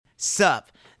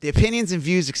Sup. The opinions and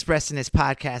views expressed in this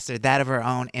podcast are that of our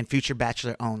own and Future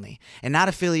Bachelor only, and not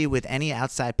affiliated with any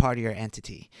outside party or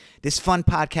entity. This fun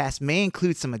podcast may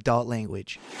include some adult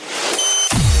language.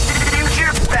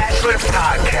 Future Bachelor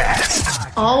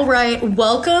Podcast. All right,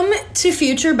 welcome to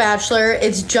Future Bachelor.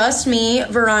 It's just me,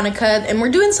 Veronica, and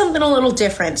we're doing something a little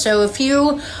different. So if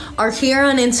you are here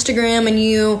on Instagram and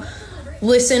you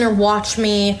listen or watch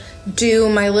me do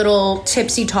my little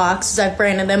tipsy talks, as I've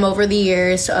branded them over the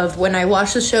years, of when I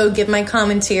watch the show, give my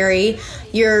commentary,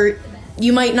 you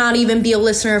might not even be a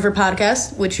listener of her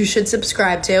podcast, which you should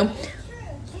subscribe to.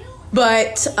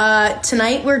 But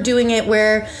tonight we're doing it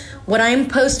where what I'm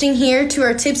posting here to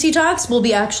our tipsy talks will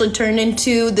be actually turned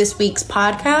into this week's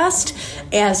podcast,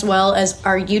 as well as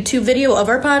our YouTube video of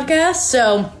our podcast.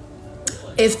 So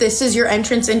if this is your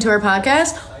entrance into our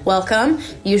podcast, welcome.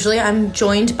 Usually I'm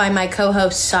joined by my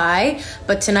co-host Sai,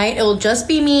 but tonight it will just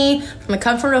be me from the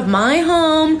comfort of my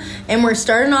home, and we're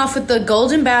starting off with the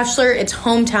Golden Bachelor. It's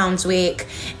Hometowns Week,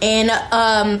 and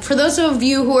for those of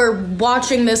you who are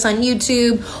watching this on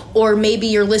YouTube, or maybe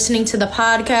you're listening to the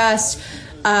podcast,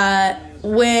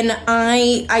 when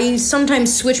I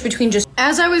sometimes switch between just,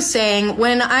 as I was saying,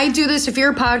 when I do this, if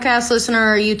you're a podcast listener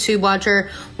or a YouTube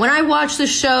watcher, when I watch the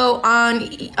show on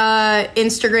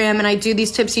Instagram and I do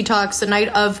these tipsy talks the night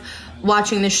of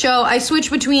watching the show, I switch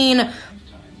between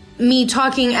me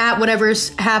talking at whatever's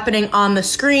happening on the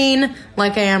screen,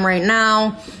 like I am right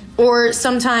now, or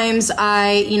sometimes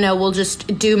I, will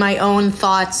just do my own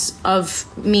thoughts of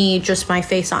me, just my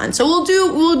face on. So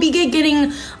we'll be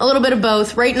getting a little bit of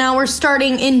both. Right now we're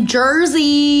starting in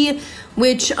Jersey,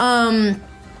 which is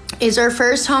our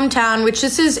first hometown, which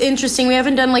this is interesting. We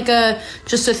haven't done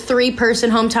just a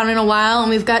 3-person hometown in a while. And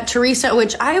we've got Teresa,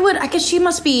 which I guess she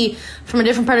must be from a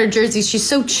different part of Jersey. She's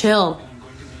so chill.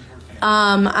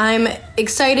 I'm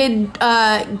excited.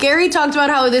 Gary talked about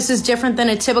how this is different than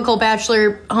a typical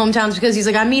Bachelor hometowns because he's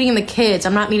like, I'm meeting the kids,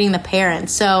 I'm not meeting the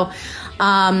parents. So,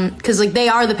 because they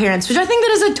are the parents, which I think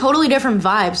that is a totally different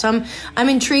vibe. So I'm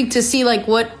intrigued to see how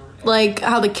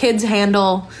the kids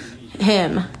handle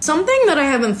him. Something that I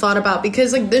haven't thought about,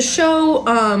 because this show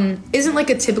isn't like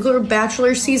a typical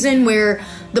Bachelor season where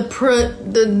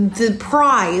the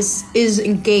prize is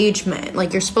engagement.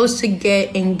 Like, you're supposed to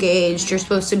get engaged, you're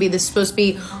supposed to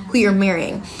be who you're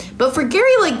marrying. But for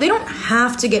Gary, they don't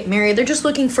have to get married, they're just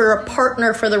looking for a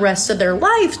partner for the rest of their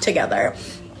life together.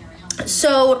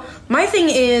 So my thing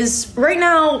is, right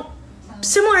now,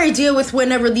 similar idea with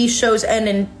whenever these shows end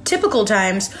in typical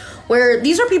times, where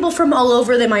these are people from all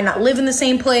over. They might not live in the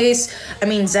same place. I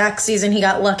mean, Zach's season, he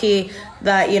got lucky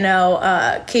that,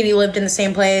 Katie lived in the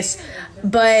same place.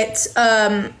 But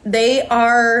they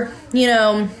are,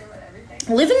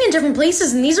 living in different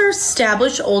places, and these are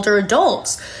established older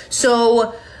adults.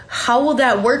 So how will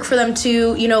that work for them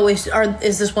to,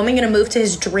 is this woman going to move to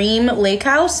his dream lake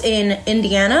house in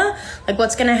Indiana?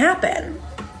 What's going to happen?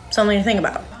 Something to think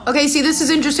about. Okay, see, this is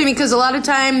interesting because a lot of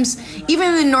times, even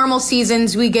in the normal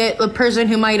seasons, we get a person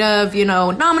who might have,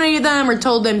 nominated them or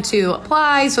told them to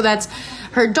apply. So that's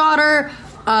her daughter.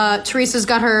 Teresa's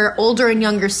got her older and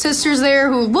younger sisters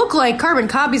there who look like carbon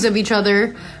copies of each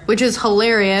other, which is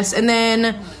hilarious. And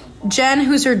then Jen,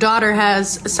 who's her daughter,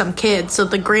 has some kids. So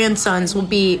the grandsons will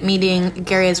be meeting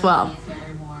Gary as well.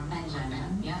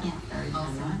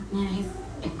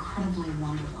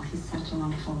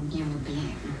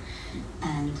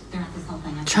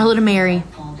 Charlotte and Mary,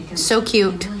 so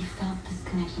cute.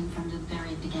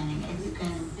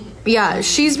 Yeah,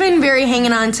 she's been very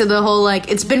hanging on to the whole,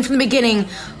 it's been from the beginning,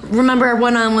 remember our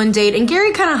one-on-one date, and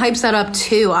Gary kind of hypes that up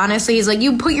too, honestly. He's like,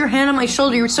 you put your hand on my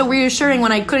shoulder, you were so reassuring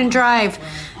when I couldn't drive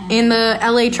in the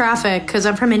LA traffic, because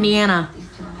I'm from Indiana.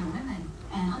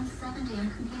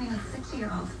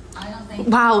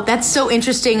 Wow, that's so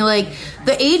interesting.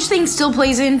 The age thing still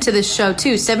plays into this show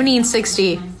too, 70 and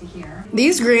 60.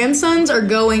 These grandsons are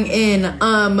going in.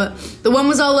 The one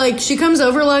was all like, she comes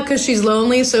over a lot because she's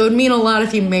lonely, so it would mean a lot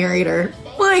if you married her.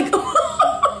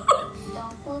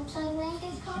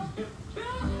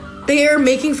 They are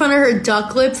making fun of her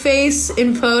duck lip face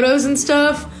in photos and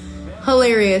stuff.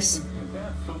 Hilarious.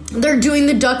 They're doing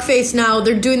the duck face now.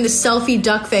 They're doing the selfie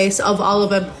duck face of all of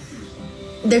them.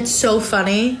 That's so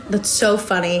funny.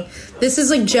 This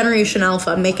is Generation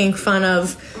Alpha making fun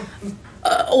of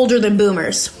older than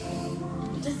boomers.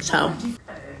 So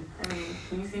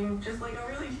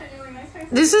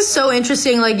this is so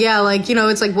interesting.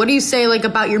 It's what do you say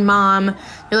about your mom?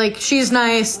 You're she's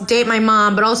nice, date my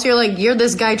mom, but also you're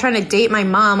this guy trying to date my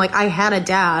mom. I had a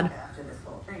dad.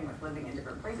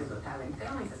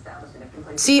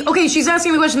 See, okay, she's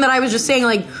asking the question that I was just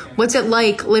saying, what's it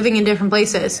like living in different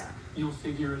places? You'll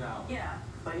figure it out. Yeah,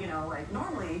 but you know, like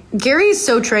normally. Gary's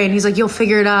so trained. He's like, you'll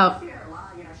figure it out. You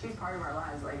know, she's part of our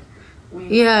lives. Like,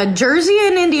 Yeah, Jersey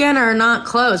and Indiana are not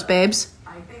close, babes.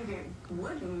 I think it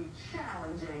would be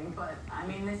challenging, but I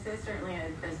mean, this is certainly a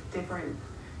different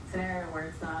scenario where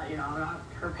it's not, you know, I'm not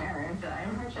her parent, I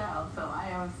am her child, so I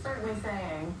am certainly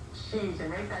saying she should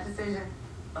make that decision.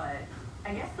 But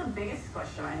I guess the biggest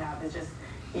question I have is just,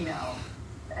 you know,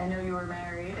 I know you were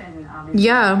married and obviously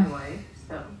Yeah. my wife,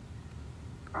 so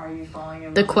are you falling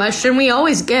in The love? question we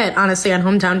always get, honestly, on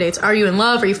hometown dates, are you in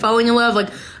love? Are you falling in love? Like,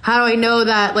 how do I know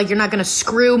that, like, you're not gonna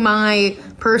screw my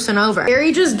person over?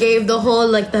 Gary just gave the whole,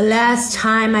 like, the last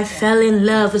time I fell in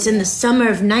love was in the summer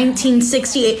of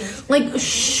 1968. Like,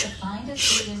 shh.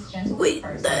 Wait,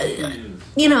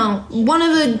 you know, one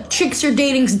of the chicks you're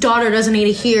dating's daughter doesn't need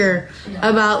to hear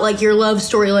about, like, your love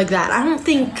story like that. I don't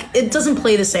think, it doesn't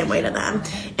play the same way to them.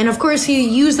 And of course he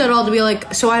used that all to be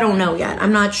like, so I don't know yet,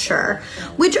 I'm not sure.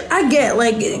 Which I get,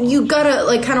 like, you gotta,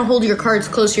 like, kind of hold your cards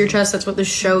close to your chest. That's what this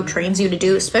show trains you to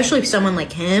do, especially if someone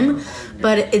like him.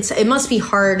 But it must be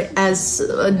hard as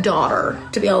a daughter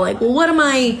to be all like, well, what am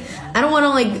I don't want to,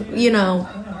 like, you know,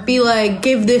 be like,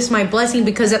 give this my blessing,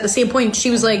 because at the same point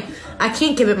she was like, I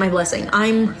can't give it my blessing,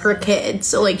 I'm her kid,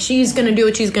 so like she's gonna do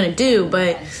what she's gonna do.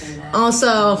 But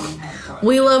also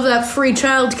we love that free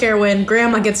childcare when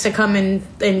grandma gets to come in,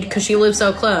 and because she lives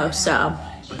so close. So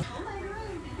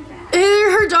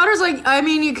her daughter's like, I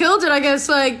mean, you killed it, I guess.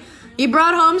 Like, you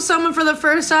brought home someone for the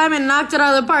first time and knocked it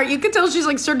out of the park. You could tell she's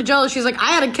like sort of jealous. She's like,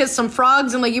 I had to kiss some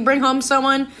frogs, and like, you bring home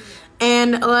someone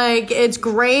and like, it's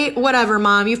great, whatever,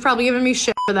 mom, you've probably given me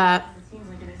shit for that.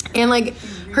 And like,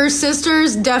 her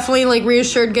sisters definitely like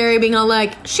reassured Gary, being all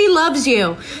like, she loves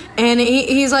you. And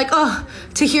he's like, oh,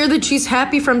 to hear that she's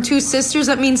happy from two sisters,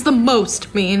 that means the most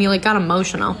to me. And he like got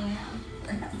emotional.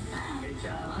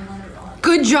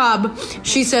 Good job,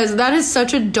 she says. That is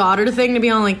such a daughter thing to be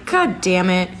on, like, God damn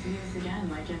it.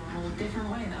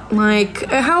 Like,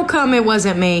 how come it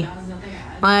wasn't me?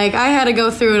 Like, I had to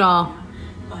go through it all.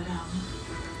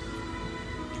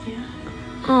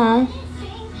 Oh.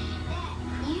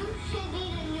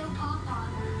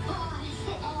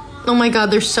 Oh my god,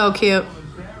 they're so cute.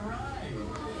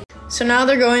 So now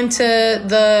they're going to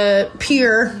the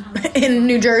pier in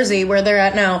New Jersey, where they're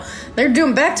at now. They're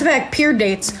doing back-to-back pier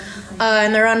dates.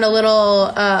 And they're on a little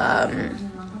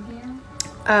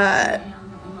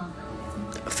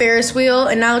Ferris wheel.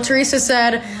 And now Teresa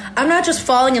said, I'm not just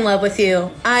falling in love with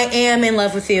you, I am in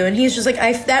love with you. And he's just like,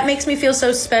 that makes me feel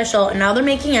so special. And now they're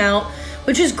making out,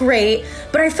 which is great.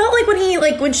 But I felt like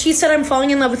when she said, I'm falling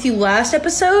in love with you last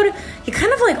episode, he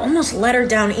kind of like almost let her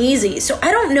down easy. So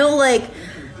I don't know, like,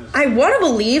 I want to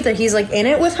believe that he's like in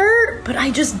it with her, but I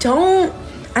don't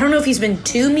know if he's been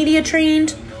too media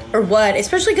trained or what.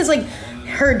 Especially because like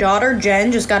her daughter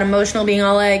Jen just got emotional, being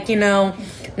all like, you know,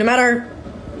 no matter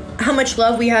how much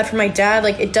love we had for my dad,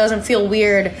 like, it doesn't feel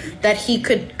weird that he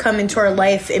could come into our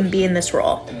life and be in this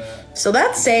role. So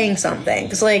that's saying something,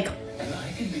 because like,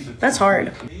 that's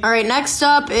hard. All right, next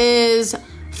up is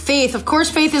Faith. Of course,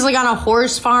 Faith is like on a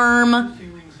horse farm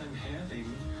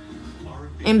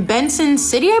in Benson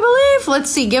City, I believe.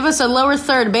 Let's see. Give us a lower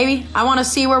third, baby. I want to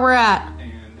see where we're at.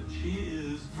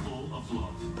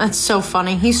 That's so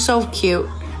funny. He's so cute.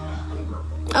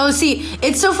 Oh, see,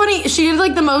 it's so funny. She did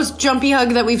like the most jumpy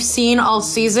hug that we've seen all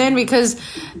season, because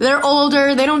they're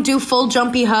older. They don't do full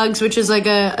jumpy hugs, which is like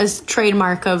a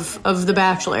trademark of The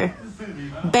Bachelor.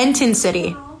 Benton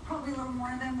City. Probably a little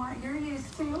more than what you're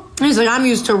used to. He's like, I'm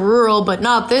used to rural, but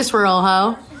not this rural,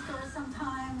 ho.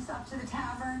 Sometimes up to the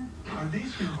tavern.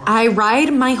 I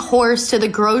ride my horse to the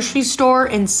grocery store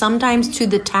and sometimes to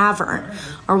the tavern.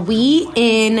 Are we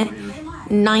in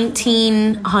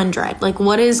 1900? Like,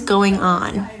 what is going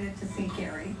on? Excited to see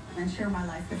Gary and share my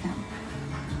life with him.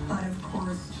 But of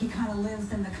course, he kind of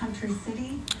lives in the country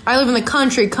city. I live in the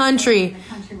country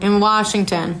in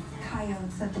Washington.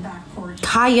 Coyotes at the back porch.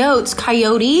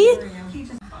 Coyote? I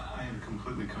am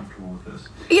completely comfortable with this.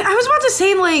 Yeah, I was about to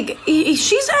say, like,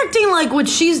 she's acting like what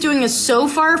she's doing is so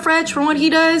far-fetched from what he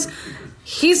does.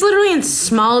 He's literally in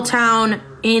small-town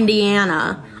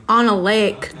Indiana on a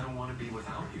lake. I don't want to be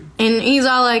without you. And he's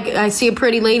all like, I see a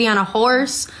pretty lady on a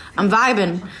horse. I'm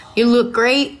vibing. You look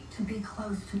great. To be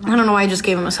close to I don't know why I just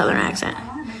gave him a southern accent. I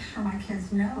want to make sure my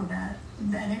kids know that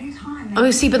any time. Oh,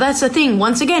 see, but that's the thing.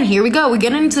 Once again, here we go. We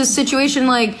get into this situation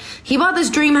like, he bought this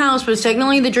dream house, but it's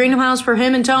technically the dream house for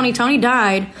him and Tony. Tony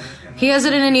died. He has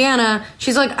it in Indiana.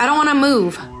 She's like, I don't want to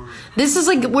move. This is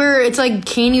like where it's like,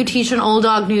 can you teach an old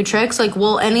dog new tricks? Like,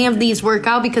 will any of these work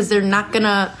out because they're not going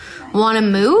to want to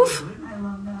move? I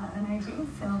love that, and I do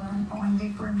feel that I'm falling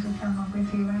deeper and deeper in love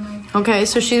with you. And Okay,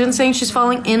 so she's been saying she's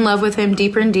falling in love with him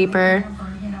deeper and deeper.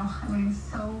 you know,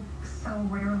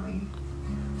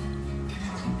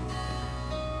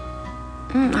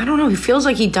 I don't know. He feels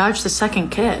like he dodged the second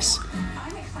kiss.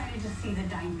 I'm excited to see the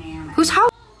dynamic. Whose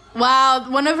house? Wow,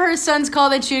 one of her sons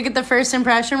called it you get the first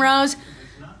impression rose.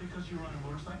 Not because you run a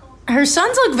motorcycle? Her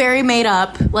sons look very made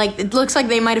up. Like, it looks like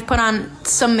they might have put on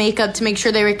some makeup to make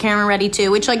sure they were camera ready too,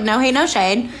 which, like, no hate, no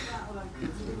shade.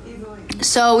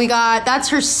 So we got, that's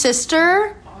her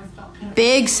sister.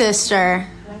 Big sister.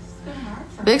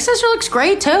 Big sister looks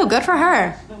great too. Good for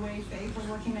her. The way Faith was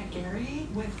looking at Gary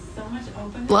with so much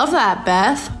openness. Love that,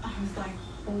 Beth. I was like,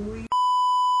 holy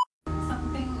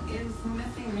something is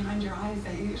missing behind your eyes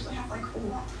that you usually have like,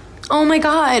 oh. Oh my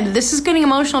God, this is getting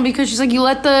emotional because she's like, you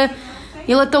let the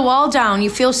wall down. You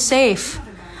feel safe.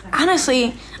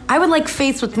 Honestly, I would like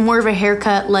Faith with more of a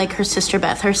haircut like her sister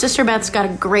Beth. Her sister Beth's got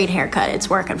a great haircut. It's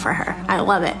working for her. I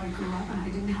love it. I grew up and I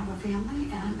didn't have a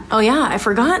family and Oh yeah, I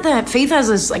forgot that Faith has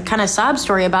this like kind of sob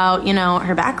story about, you know,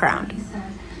 her background. he said,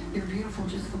 you're beautiful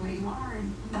just the way you are.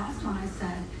 And that's when I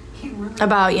said, he really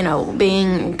About, you know,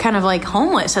 being kind of like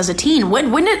homeless as a teen. What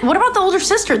about the older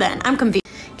sister then? I'm confused.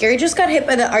 Gary just got hit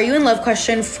by the "Are you in love?"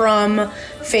 question from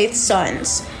Faith's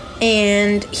sons,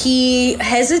 and he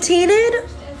hesitated,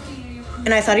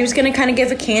 and I thought he was gonna kind of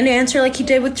give a canned answer like he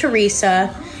did with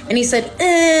Teresa, and he said,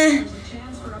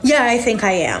 yeah, I think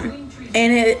I am,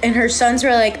 and her sons were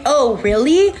like, oh,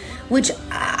 really? Which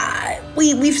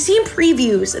we've seen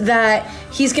previews that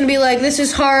he's gonna be like, this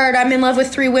is hard, I'm in love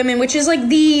with 3 women, which is like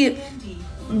the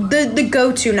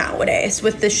go-to nowadays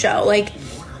with the show. Like,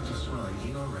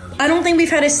 I don't think we've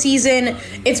had a season.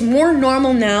 It's more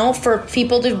normal now for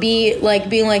people to be like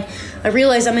being like, I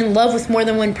realize I'm in love with more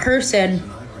than one person,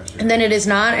 and then it is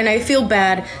not. And I feel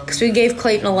bad because we gave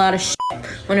Clayton a lot of shit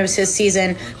when it was his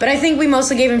season, but I think we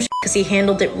mostly gave him shit because he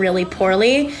handled it really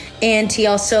poorly, and he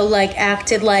also like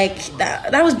acted like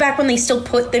that was back when they still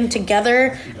put them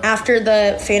together after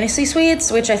the fantasy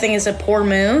suites, which I think is a poor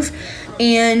move.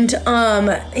 And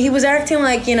he was acting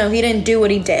like, you know, he didn't do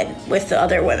what he did with the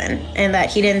other women, and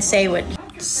that he didn't say what.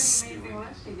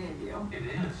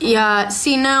 Yeah,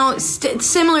 see, now,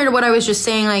 similar to what I was just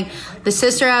saying, like, the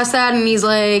sister asked that, and he's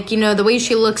like, you know, the way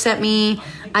she looks at me,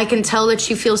 I can tell that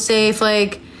she feels safe,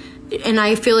 like, and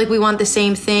I feel like we want the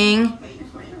same thing.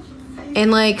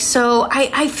 And, like, so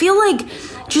I feel like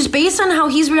just based on how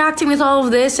he's reacting with all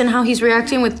of this and how he's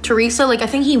reacting with Teresa, like, I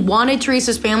think he wanted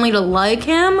Teresa's family to like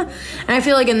him. And I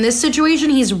feel like in this situation,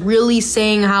 he's really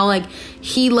saying how, like,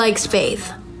 he likes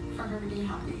Faith. for her to be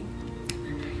happy.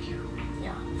 Thank you.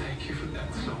 Yeah. Thank you for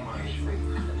that so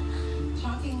much.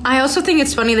 Talking I also think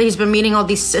it's funny that he's been meeting all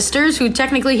these sisters who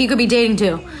technically he could be dating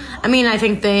too. I mean, I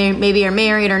think they maybe are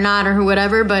married or not or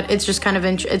whatever, but it's just kind of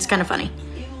it's kind of funny.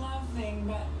 in love thing,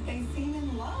 but they seem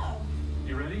in love.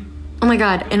 You ready? Oh my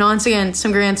God. And once again,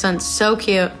 some grandsons. So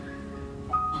cute.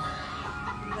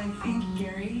 I think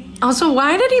Gary. Also,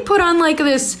 why did he put on like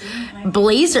this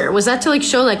blazer? Was that to like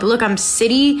show like, look, I'm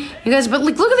city, you guys? But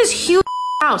like, look at this huge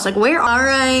house. Like, where? All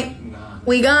right,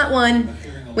 we got one.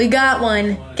 We got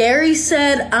one. Gary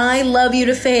said, "I love you"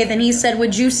 to Faith, and he said,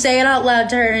 "Would you say it out loud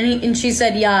to her?" And she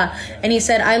said, "Yeah." And he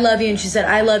said, "I love you," and she said,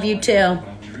 "I love you too."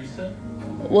 Teresa?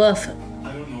 Woof,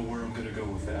 I don't know where I'm gonna go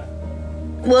with that.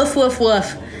 woof, woof,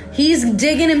 woof. He's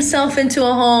digging himself into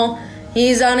a hole.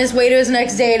 He's on his way to his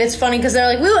next date. It's funny because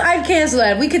they're like, "Well, I'd cancel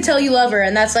that. We could tell you love her,"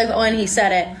 and that's like when he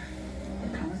said it.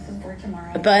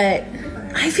 But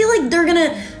I feel like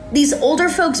these older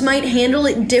folks might handle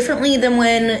it differently than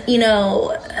when, you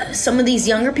know, some of these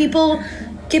younger people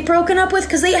get broken up with,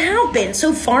 because they have been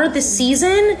so far this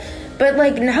season, but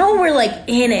like now we're like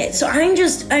in it. So I'm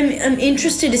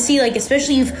interested to see, like,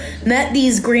 especially you've met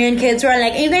these grandkids who are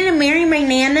like, are you gonna marry my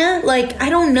nana? Like, I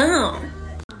don't know.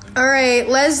 All right,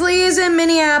 Leslie is in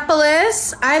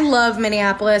Minneapolis. I love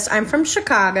Minneapolis. I'm from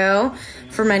Chicago,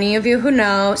 for many of you who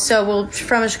know. So we're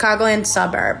from a Chicagoland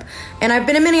suburb. And I've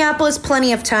been in Minneapolis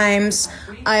plenty of times.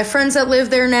 I have friends that live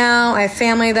there now. I have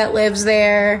family that lives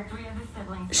there. 3 of his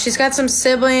siblings. She's got some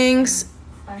siblings.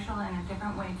 Special in a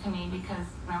different way to me because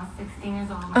when I was 16 years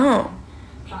old, my Oh.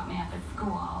 dad dropped me off at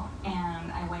school,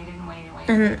 and I waited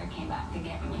until I came back to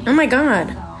get me. Oh my God.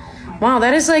 So my Wow,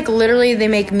 that is like literally they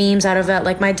make memes out of that.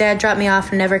 Like, my dad dropped me off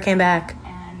and never came back.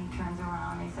 and he turns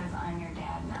around and he says, "I'm your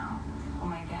dad now." Well,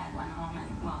 my dad went home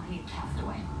and, well, he passed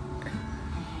away.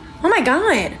 Oh my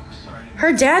God.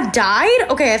 Her dad died?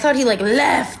 Okay, I thought he like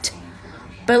left.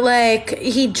 But like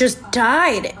he just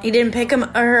died. He didn't pick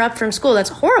her up from school. That's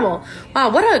horrible.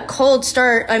 Wow, what a cold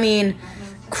start. I mean,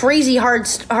 crazy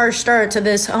harsh start to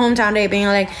this hometown day, being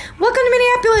like, welcome to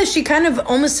Minneapolis. She kind of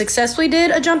almost successfully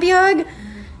did a jumpy hug.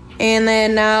 And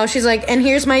then now she's like, and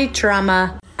here's my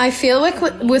trauma. I feel like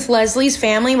with Leslie's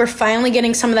family, we're finally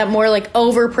getting some of that more like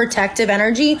overprotective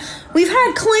energy. We've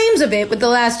had claims of it with the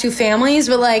last two families,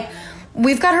 but like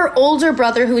we've got her older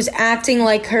brother who's acting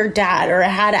like her dad, or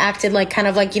had acted like kind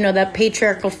of like, you know, that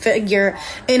patriarchal figure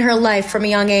in her life from a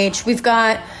young age. We've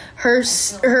got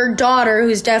her daughter,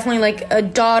 who's definitely like a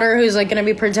daughter who's like gonna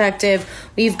be protective.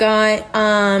 We've got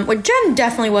well, Jen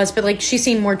definitely was, but like she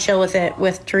seemed more chill with it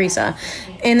with Teresa.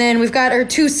 And then we've got her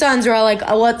two sons who are like,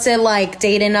 oh, what's it like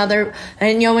dating other,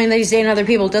 and knowing that he's dating other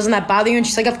people, doesn't that bother you? And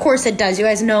she's like, of course it does, you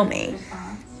guys know me.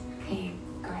 He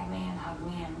grabbed me and hugged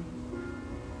me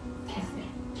and kissed me.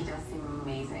 He does seem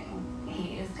amazing.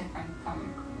 He is different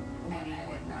from many I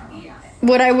would know. Yes.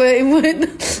 What I would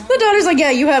the daughter's like, yeah,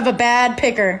 you have a bad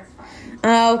picker.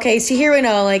 Okay, so here we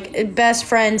know, like, best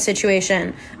friend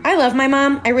situation. I love my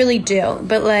mom, I really do,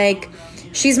 but like,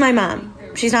 she's my mom.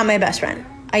 She's not my best friend.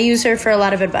 I use her for a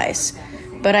lot of advice,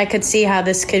 but I could see how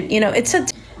this could, you know,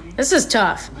 this is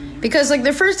tough, because like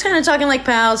they're first kind of talking like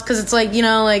pals, because it's like, you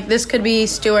know, like this could be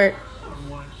Stuart.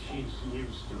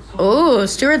 Oh,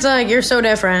 Stuart's like, you're so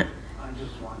different. I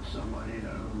just want somebody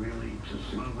to really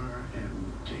just love her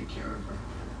and take care of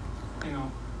her. You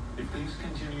know, if things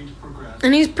continue to progress.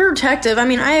 And he's protective. I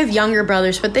mean, I have younger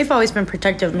brothers, but they've always been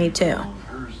protective of me too.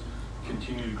 Hers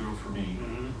continue to grow for me.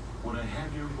 Would I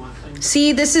have your blessing?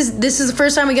 See, this is the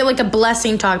first time we get like a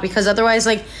blessing talk, because otherwise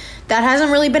like that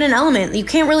hasn't really been an element. You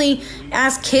can't really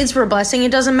ask kids for a blessing.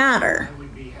 It doesn't matter. I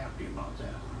would be happy about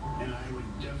that. And I would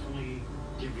definitely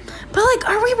give you my But like,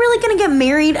 are we really gonna get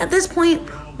married at this point?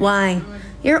 Why?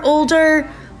 You're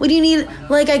older. What do you need?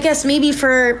 Like, I guess maybe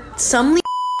for some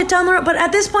down the road, but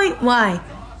at this point, why?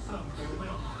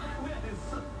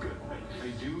 I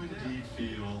do indeed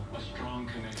feel a strong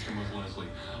connection with Leslie.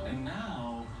 And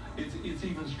now it's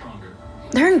even stronger.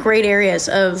 They're in great areas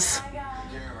of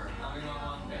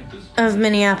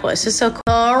Minneapolis. It's so cool.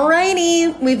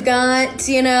 Alrighty, we've got,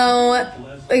 you know,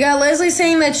 we got Leslie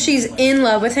saying that she's in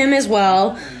love with him as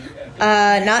well,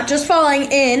 not just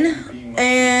falling in,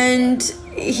 and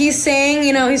he's saying,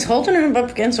 you know, he's holding him up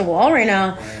against a wall right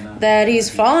now, that he's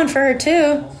falling for her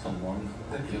too. Someone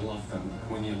that you love them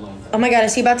when you love them. Oh my god,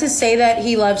 is he about to say that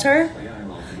he loves her?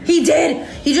 He did!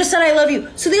 He just said, I love you.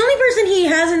 So the only person he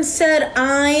hasn't said,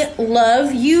 I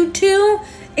love you to,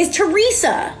 is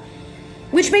Teresa.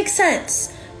 Which makes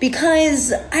sense,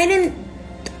 because I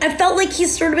felt like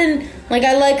he's sort of been, like,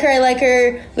 I like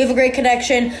her, we have a great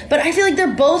connection, but I feel like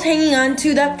they're both hanging on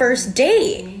to that first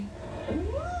date.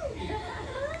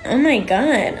 Oh my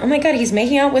god, he's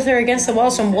making out with her against the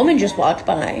wall. Some woman just walked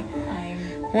by.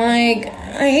 Like,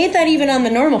 I hate that even on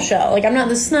the normal show. Like,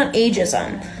 this is not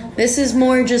ageism. This is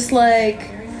more just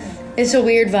like, it's a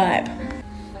weird vibe.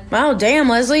 Wow, damn,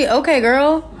 Leslie. Okay,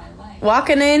 girl.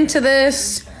 Walking into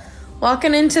this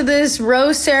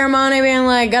rose ceremony being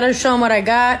like, gotta show them what I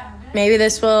got. Maybe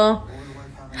this will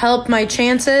help my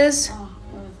chances. It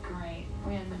was great.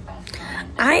 We had the best time.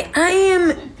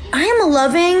 I am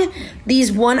loving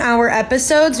these 1 hour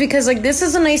episodes, because like this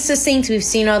is a nice succinct. We've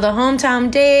seen all the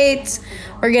hometown dates.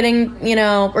 We're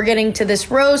getting to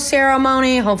this rose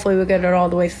ceremony. Hopefully we get it all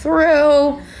the way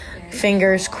through.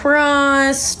 Fingers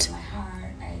crossed.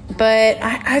 But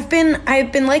I've been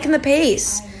liking the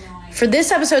pace. For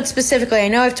this episode specifically, I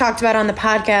know I've talked about on the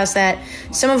podcast that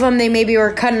some of them, they maybe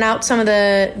were cutting out some of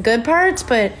the good parts,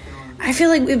 but I feel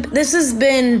like this has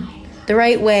been the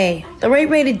right way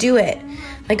to do it.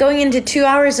 Like, going into 2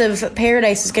 hours of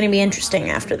paradise is going to be interesting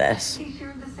after this.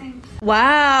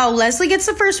 Wow, Leslie gets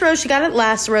the first rose. She got it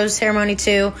last rose ceremony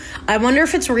too. I wonder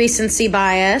if it's recency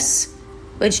bias,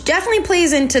 which definitely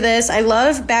plays into this. I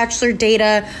love Bachelor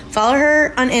Data. Follow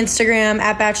her on Instagram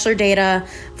at Bachelor Data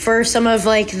for some of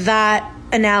like that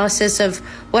analysis of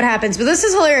what happens. But this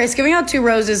is hilarious. Giving out 2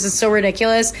 roses is so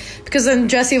ridiculous, because then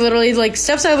Jesse literally like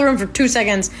steps out of the room for 2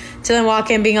 seconds to then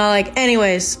walk in being all like,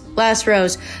 anyways, last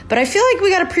rose. But I feel like we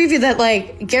got a preview that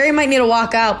like Gary might need to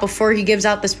walk out before he gives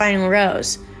out this final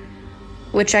rose,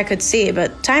 which I could see,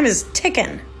 but time is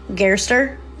ticking,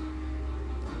 Garster.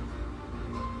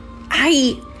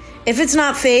 If it's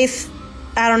not Faith,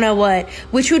 I don't know what.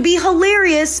 Which would be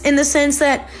hilarious in the sense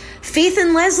that Faith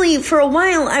and Leslie, for a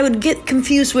while, I would get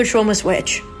confused which one was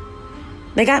which.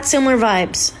 They got similar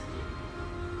vibes.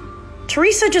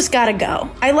 Teresa just gotta go.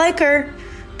 I like her,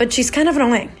 but she's kind of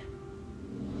annoying.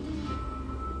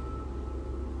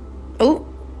 Oh,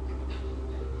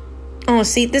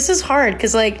 see, this is hard,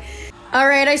 because, like,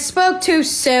 alright, I spoke too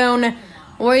soon.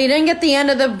 We didn't get the end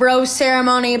of the rose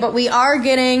ceremony, but we are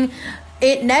getting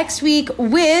it next week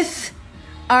with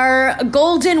our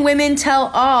Golden Women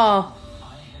Tell All.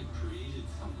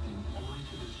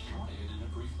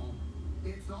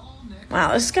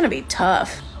 Wow, this is going to be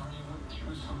tough.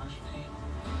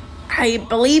 I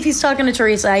believe he's talking to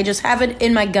Teresa. I just have it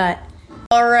in my gut.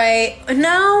 All right,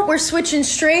 now we're switching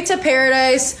straight to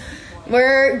Paradise.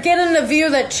 We're getting the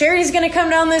view that Charity's going to come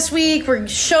down this week. We're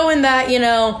showing that,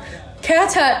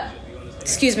 Kat's had,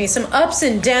 some ups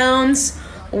and downs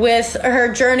with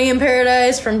her journey in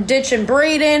Paradise, from ditching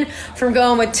Brayden, from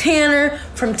going with Tanner,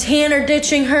 from Tanner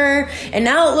ditching her, and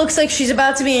now it looks like she's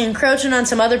about to be encroaching on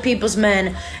some other people's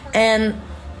men, and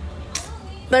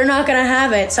they're not going to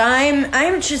have it. So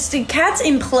I'm just, Kat's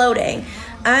imploding.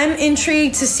 I'm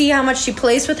intrigued to see how much she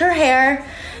plays with her hair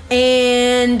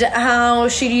and how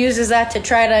she uses that to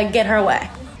try to get her way.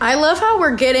 I love how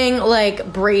we're getting,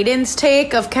 Brayden's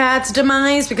take of Kat's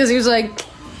demise, because he was like,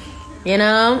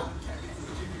 yeah,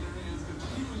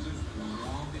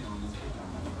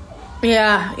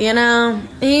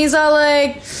 he's all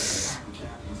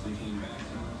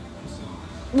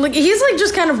he's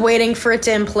just kind of waiting for it to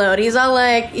implode. He's all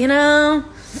I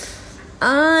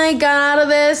got out of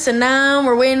this, and now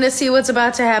we're waiting to see what's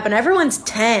about to happen. Everyone's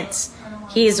tense.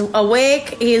 He's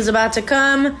awake. He's about to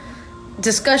come.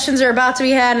 Discussions are about to be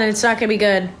had, and it's not going to be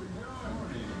good.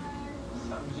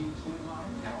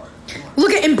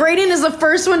 Look at, and Brayden is the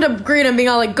first one to greet him, being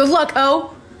all good luck,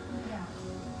 ho.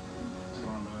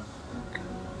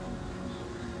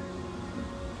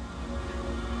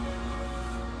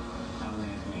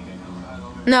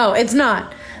 No, it's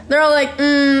not. They're all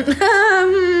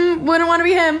wouldn't want to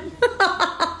be him.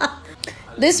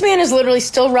 This man is literally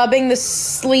still rubbing the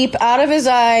sleep out of his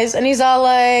eyes, and he's all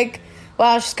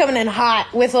wow, she's coming in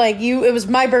hot with it was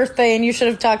my birthday and you should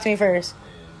have talked to me first.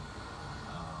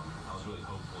 I was really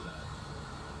hopeful that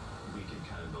we could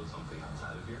kind of build something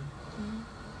outside of here.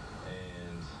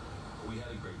 And we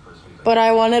had a great first week. But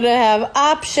I wanted to have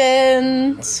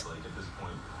options. At this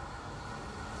point,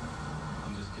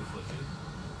 I'm just conflicted.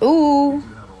 Ooh. We do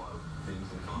have a lot of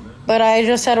things in common. But I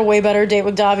just had a way better date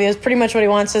with Davia is pretty much what he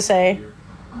wants to say. I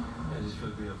just feel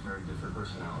like we have very different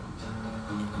personalities.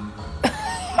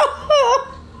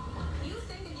 You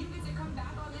think that you get to come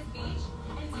back on this beach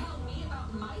and tell me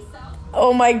about myself?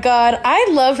 Oh my god, I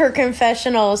love her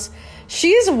confessionals.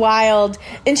 She's wild.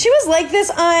 And she was like this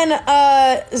on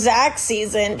Zach's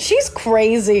season. She's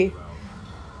crazy.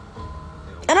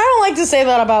 And I don't like to say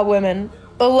that about women,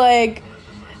 but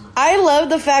I love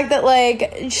the fact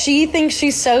that she thinks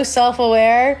she's so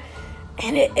self-aware,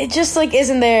 and it just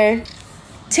isn't there.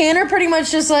 Tanner pretty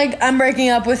much just I'm breaking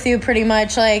up with you, pretty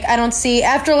much. I don't see,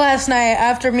 after last night,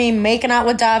 after me making out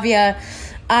with Davia,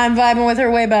 I'm vibing with her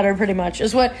way better, pretty much,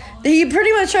 is what he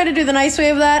pretty much tried to do the nice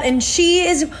way of that. And she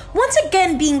is once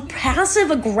again being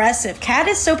passive aggressive. Kat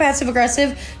is so passive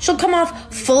aggressive, she'll come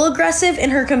off full aggressive in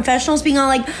her confessionals, being all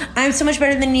I'm so much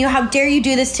better than you, how dare you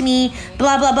do this to me,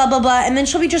 blah blah blah blah blah. And then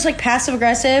she'll be just passive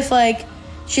aggressive,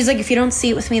 she's if you don't see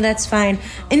it with me, that's fine.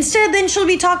 Instead, then she'll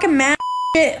be talking mad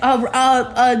shit,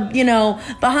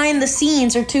 behind the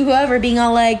scenes, or to whoever, being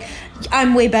all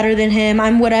I'm way better than him,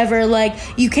 I'm whatever,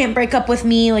 you can't break up with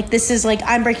me, this is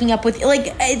I'm breaking up with you.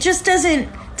 It just doesn't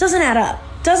add up.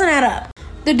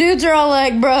 The dudes are all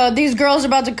bruh, these girls are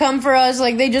about to come for us,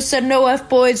 they just said no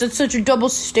F-boys, it's such a double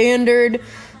standard.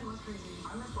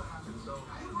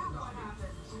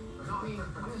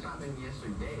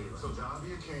 So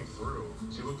Davia came through.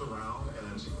 She looked around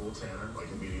and then she pulled Tanner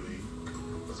immediately.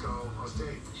 Let's go on a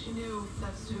date. She knew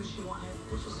that's who she wanted.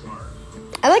 Which was smart.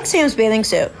 I like Sam's bathing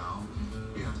suit. Now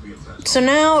you have to be intentional. So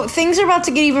now things are about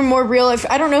to get even more real.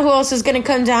 I don't know who else is going to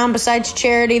come down besides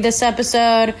Charity this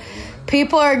episode.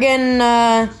 People are getting,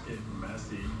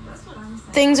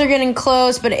 things are getting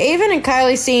close, but Avon and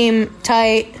Kylie seem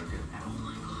tight.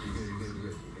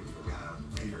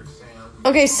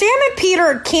 Okay, Sam and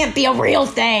Peter can't be a real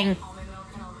thing.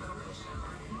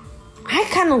 I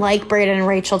kind of like Brayden and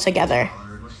Rachel together.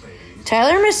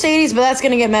 Tyler and Mercedes, but that's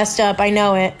going to get messed up. I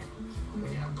know it.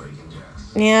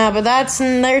 Yeah, but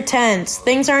they're tense.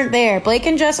 Things aren't there. Blake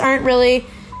and Jess aren't really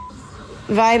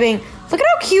vibing. Look at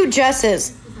how cute Jess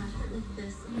is.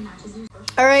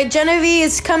 All right, Genevieve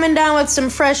is coming down with some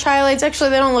fresh highlights. Actually,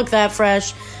 they don't look that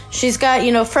fresh. She's got,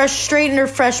 fresh straightener,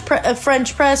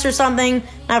 French press or something.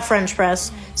 Not French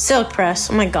press. Silk press.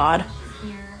 Oh, my God.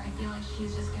 Here, I feel like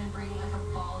she's just gonna bring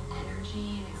a ball of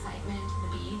energy and excitement to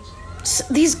the beach.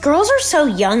 These girls are so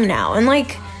young now. And, I am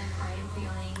feeling.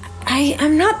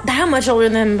 I'm not that much older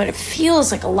than them, but it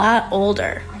feels like a lot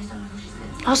older. I just don't know who she's gonna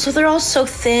be. Also, they're all so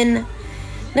thin.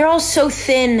 The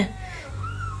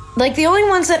only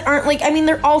ones that aren't,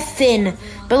 they're all thin.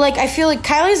 But, I feel like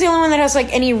Kylie's the only one that has,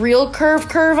 any real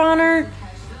curve on her.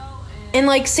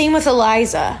 And, same with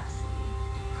Eliza.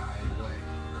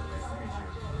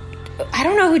 I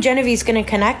don't know who Genevieve's going to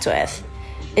connect with.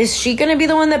 Is she going to be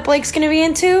the one that Blake's going to be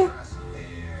into?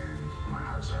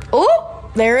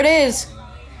 there it is.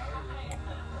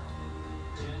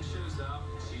 Jen shows up.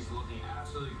 She's looking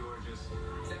absolutely gorgeous.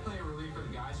 It's definitely a relief for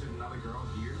the guys who have another girl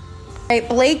here. Right,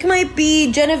 Blake might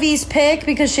be Genevieve's pick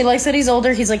because she likes that he's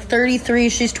older. He's like 33.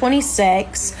 She's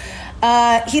 26.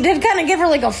 He did kind of give her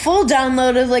like a full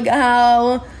download of like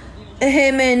how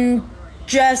him and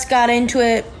Jess got into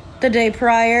it the day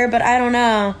prior, but I don't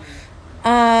know.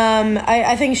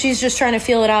 I think she's just trying to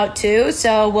feel it out too,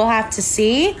 so we'll have to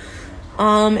see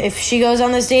if she goes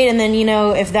on this date, and then, you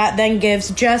know, if that then gives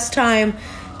Jess time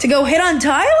to go hit on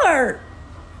Tyler,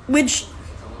 which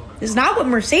is not what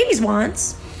Mercedes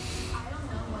wants.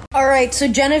 All right, so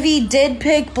Genevieve did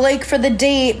pick Blake for the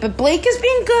date, but Blake is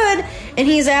being good, and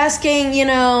he's asking to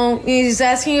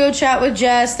go chat with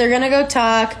Jess. They're going to go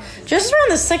talk. Just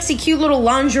around the sexy, cute little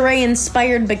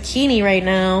lingerie-inspired bikini right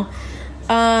now.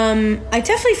 I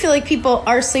definitely feel like people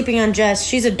are sleeping on Jess.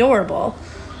 She's adorable.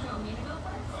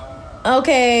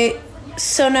 Okay,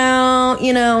 so now,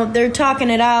 you know, they're talking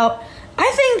it out.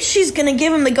 I think she's going to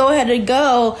give him the go-ahead to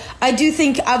go. I do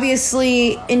think,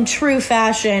 obviously, in true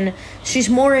fashion, she's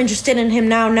more interested in him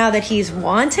now that he's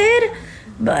wanted.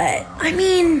 But, I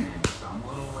mean,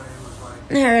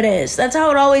 there it is. That's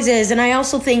how it always is. And I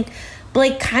also think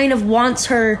Blake kind of wants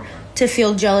her to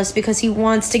feel jealous because he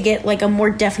wants to get, like, a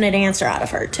more definite answer out of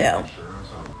her, too.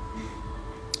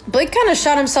 Blake kind of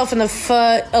shot himself in the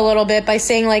foot a little bit by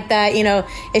saying, like, that, you know,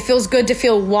 it feels good to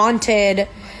feel wanted.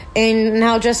 And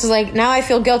now Jess is like, now I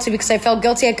feel guilty because I felt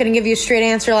guilty I couldn't give you a straight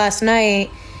answer last night.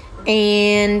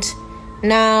 And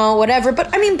now whatever.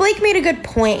 But, I mean, Blake made a good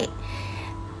point.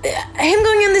 Him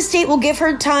going on this date will give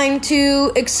her time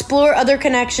to explore other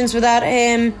connections without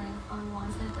him,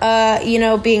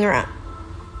 being around.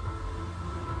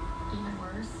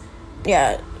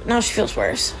 Yeah, now she feels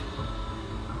worse.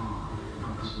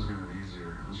 This is gonna be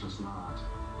easier. It's just not.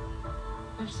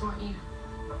 I just want you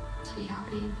to be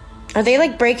happy Are they,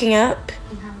 like, breaking up?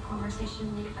 and have a conversation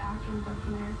and get back and go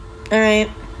from there. All right.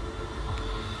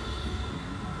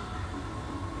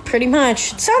 Pretty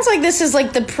much. It sounds like this is,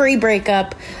 like, the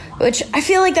pre-breakup, which I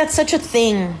feel like that's such a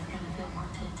thing. I'm gonna feel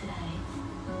wanted today.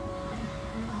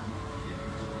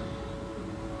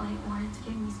 Like, wanted to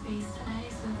give me space today,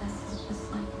 so this is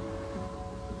just like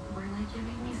really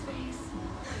giving me space.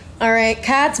 All right,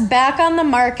 Kat's back on the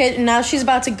market, and now she's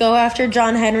about to go after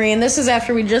John Henry. And this is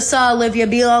after we just saw Olivia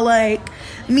be all like,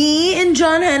 me and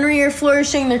John Henry are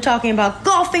flourishing. They're talking about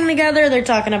golfing together. They're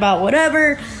talking about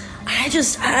whatever. I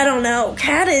don't know.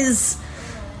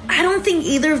 I don't think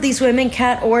either of these women,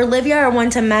 Kat or Olivia, are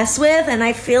one to mess with. And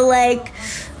I feel like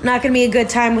not going to be a good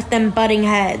time with them butting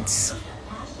heads.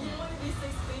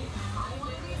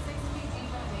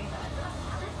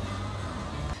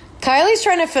 Kylie's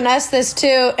trying to finesse this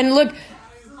too, and look,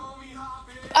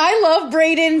 I love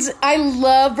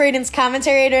Brayden's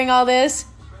commentary during all this.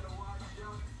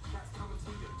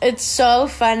 It's so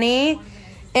funny.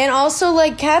 And also,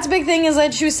 like, Kat's big thing is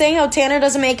that she was saying how Tanner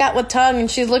doesn't make out with tongue, and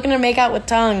she's looking to make out with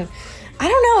tongue. I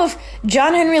don't know if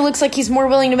John Henry looks like he's more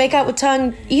willing to make out with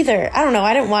tongue either. I don't know.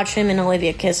 I didn't watch him and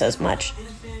Olivia kiss as much.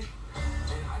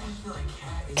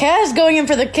 Kat is going in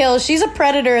for the kill. She's a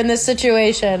predator in this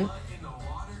situation.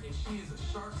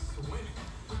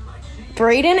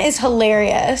 Brayden is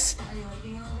hilarious.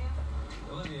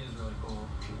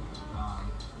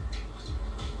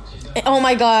 Oh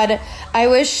my god. I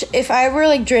wish if I were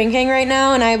like drinking right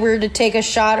now and I were to take a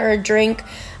shot or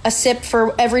a sip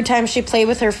for every time she played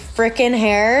with her frickin'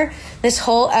 hair this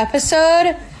whole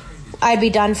episode, I'd be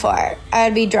done for.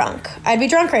 I'd be drunk. I'd be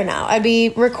drunk right now. I'd be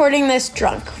recording this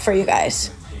drunk for you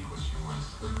guys.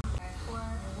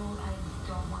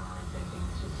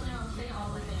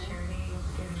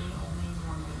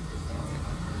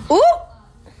 Ooh!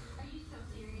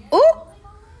 Ooh!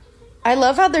 I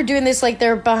love how they're doing this like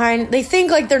they're behind. They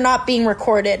think like they're not being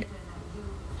recorded.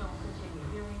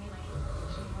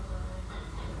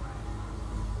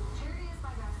 Charity is my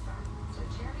best friend. So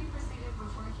Charity proceeded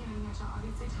before I came in here to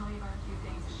obviously tell me about a few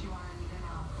things that she wanted me to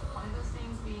know. One of those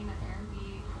things being that Aaron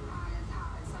B. has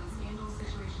had some scandal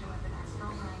situation with an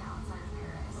ex-girlfriend outside of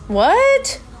Paris.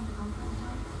 What?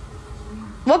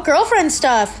 What girlfriend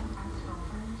stuff?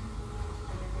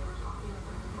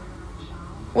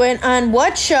 Went on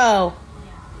what show?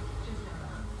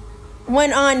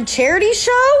 Went on Charity's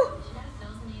show?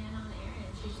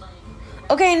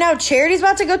 Okay, now Charity's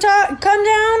about to come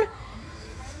down?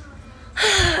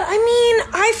 I mean,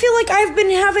 I feel like I've been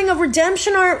having a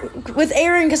redemption arc with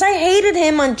Aaron because I hated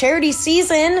him on Charity's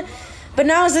season. But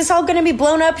now is this all going to be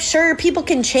blown up? Sure, people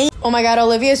can change. Oh my god,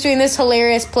 Olivia's doing this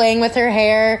hilarious playing with her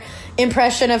hair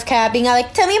impression of Kat being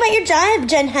like, tell me about your job,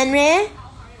 Jen Henry.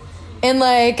 And,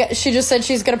 like, she just said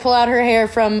she's going to pull out her hair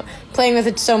from playing with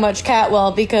it so much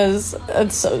Catwell because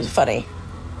it's so funny.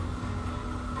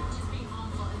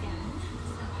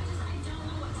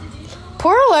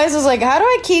 Poor Eliza's like, how do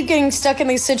I keep getting stuck in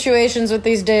these situations with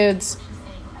these dudes?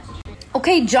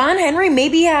 Okay, John Henry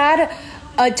maybe had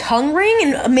a tongue ring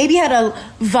and maybe had a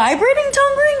vibrating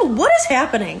tongue ring? What is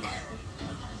happening?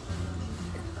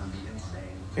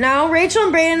 Now Rachel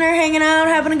and Brayden are hanging out,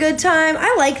 having a good time.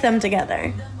 I like them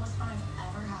together.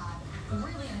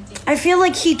 I feel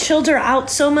like he chilled her out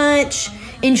so much,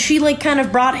 and she, like, kind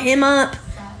of brought him up,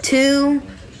 too.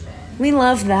 We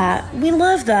love that. We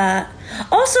love that.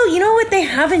 Also, you know what they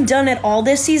haven't done at all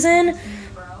this season?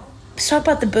 Let's talk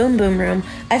about the Boom Boom Room.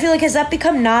 I feel like, has that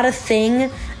become not a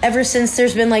thing ever since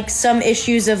there's been, like, some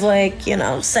issues of, like, you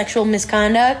know, sexual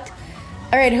misconduct?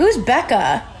 All right, who's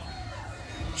Becca?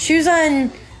 She was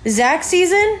on Zach's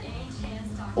season?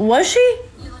 Was she?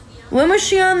 When was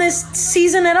she on this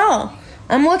season at all?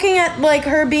 I'm looking at, like,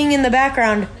 her being in the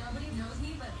background.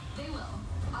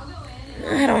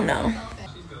 I don't know.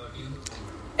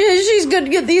 She's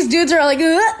good. These dudes are like,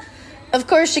 ugh. Of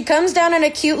course, she comes down in a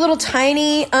cute little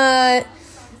tiny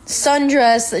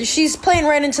sundress. She's playing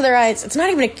right into their eyes. It's not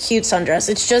even a cute sundress.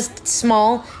 It's just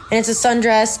small, and it's a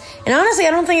sundress. And honestly,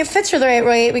 I don't think it fits her the right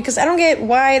way because I don't get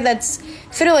why that's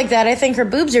fitted like that. I think her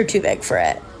boobs are too big for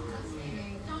it.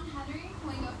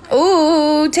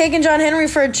 Ooh, taking John Henry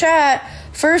for a chat.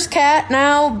 First Kat,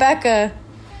 now Becca.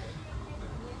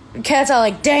 Kat's all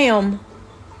like, damn.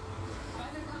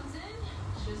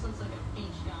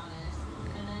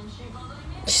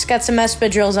 She's got some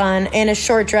espadrilles on and a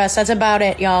short dress. That's about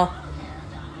it, y'all.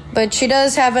 But she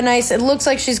does have a nice... It looks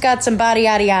like she's got some body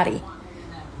yaddy yaddy.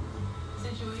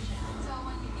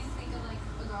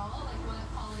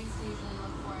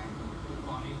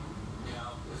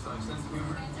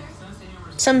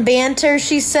 Some banter,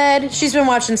 she said. She's been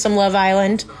watching some Love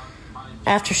Island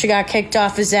after she got kicked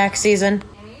off of Zach's season.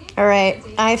 All right,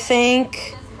 I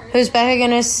think... Who's Becca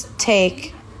gonna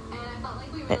take?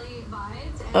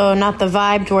 Oh, not the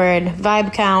vibed word.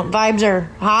 Vibe count. Vibes are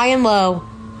high and low.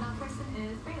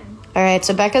 All right,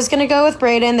 so Becca's going to go with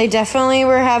Brayden. They definitely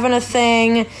were having a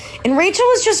thing. And Rachel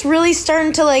was just really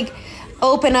starting to, like,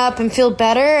 open up and feel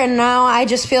better. And now I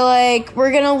just feel like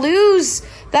we're going to lose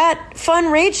that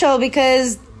fun Rachel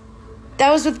because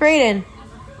that was with Brayden.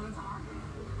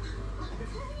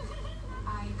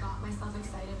 I got myself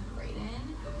excited with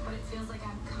Brayden, but it feels like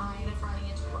I'm kind of running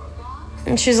into roadblocks.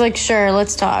 And she's like, sure,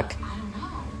 let's talk.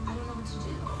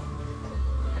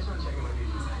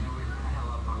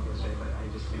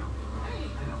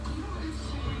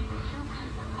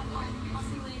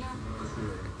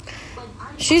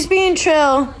 She's being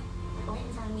chill. And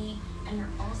you're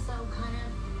also kind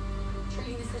of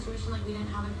treating the situation like we didn't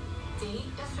have a date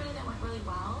yesterday that went really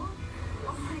well.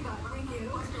 Oh my god, thank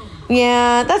you.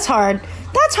 Yeah, that's hard.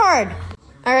 That's hard.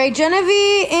 All right,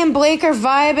 Genevieve and Blake are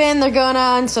vibing. They're going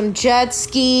on some jet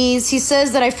skis. He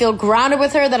says that I feel grounded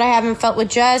with her that I haven't felt with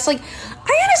Jess. Like,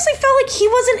 I honestly felt like he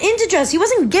wasn't into Jess. He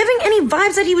wasn't giving any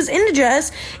vibes that he was into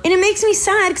Jess. And it makes me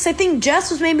sad because I think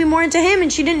Jess was maybe more into him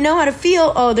and she didn't know how to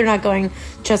feel. Oh, they're not going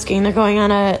jet skiing. They're going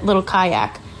on a little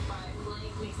kayak.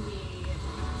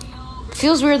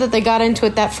 Feels weird that they got into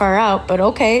it that far out, but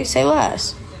okay, say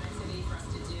less.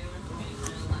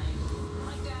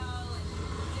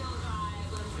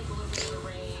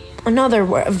 Another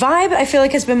word. Vibe, I feel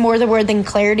like, has been more the word than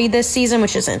clarity this season,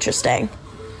 which is interesting.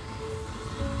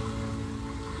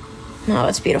 Oh,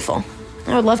 it's beautiful.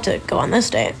 I would love to go on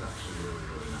this date.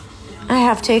 I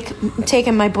have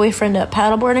taken my boyfriend up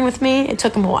paddleboarding with me. It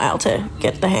took him a while to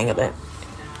get the hang of it.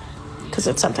 Because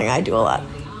it's something I do a lot.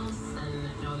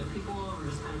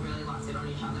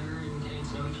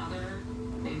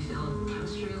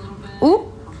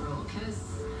 Ooh.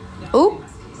 Ooh.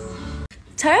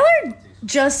 Tyler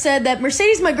just said that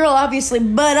Mercedes my girl, obviously,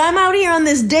 but I'm out here on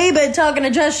this daybed talking to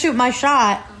Just Shoot My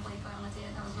Shot.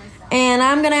 And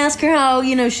I'm going to ask her how,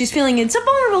 you know, she's feeling. It's a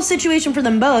vulnerable situation for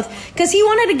them both because he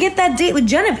wanted to get that date with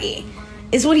Genevieve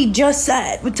is what he just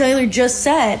said, what Tyler just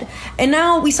said. And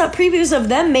now we saw previews of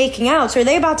them making out. So are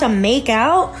they about to make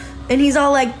out? And he's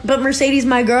all like, but Mercedes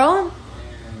my girl?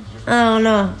 I don't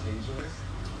know.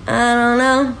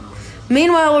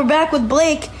 Meanwhile, we're back with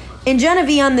Blake and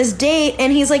Genevieve on this date,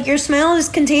 and he's like, your smile is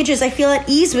contagious. I feel at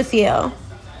ease with you.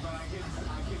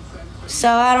 So,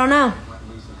 I don't know.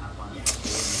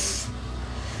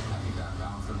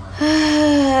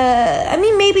 I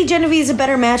mean, maybe Genevieve's a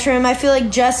better match for him. I feel like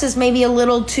Jess is maybe a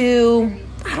little too...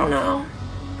 I don't know.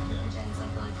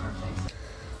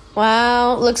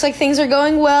 Wow, looks like things are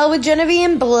going well with Genevieve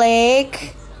and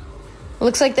Blake.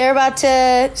 Looks like they're about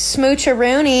to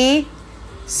smooch-a-rooney.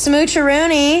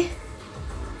 Smooch-a-rooney.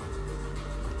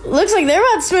 Looks like they're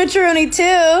about to smooch-a-rooney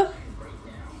too.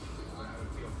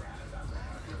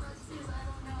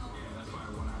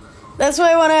 That's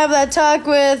why I want to have that talk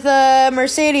with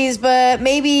Mercedes, but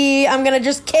maybe I'm going to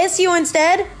just kiss you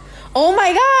instead. Oh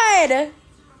my God.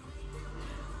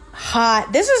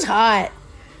 Hot. This is hot.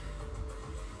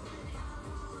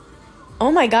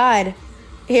 Oh my God.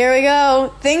 Here we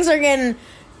go. Things are getting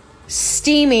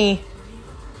steamy.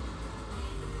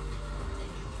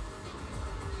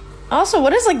 Also,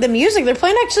 what is like the music? They're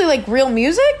playing actually like real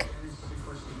music?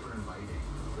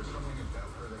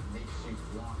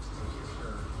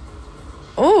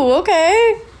 Oh,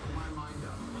 okay.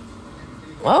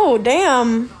 Oh,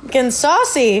 damn. Getting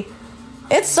saucy.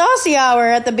 It's saucy hour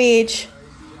at the beach.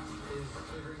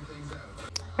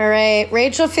 All right.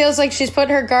 Rachel feels like she's put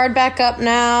her guard back up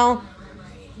now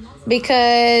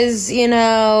because, you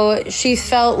know, she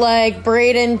felt like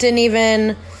Brayden didn't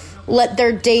even let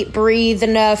their date breathe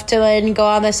enough to then go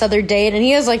on this other date. And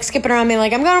he was like skipping around being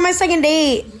like, I'm going on my second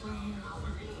date.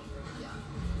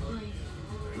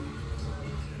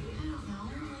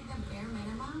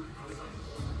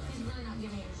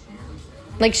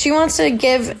 Like, she wants to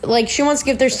give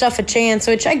their stuff a chance,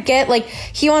 which I get. Like,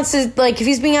 he wants to, like, if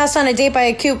he's being asked on a date by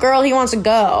a cute girl, he wants to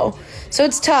go. So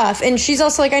it's tough. And she's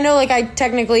also like, I know, like,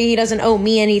 he doesn't owe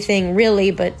me anything,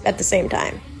 really, but at the same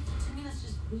time.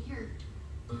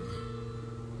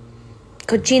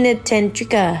 Cocina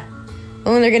tantrica.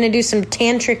 Oh, and they're going to do some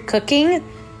tantric cooking?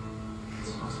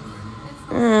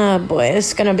 Oh, boy, this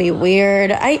is going to be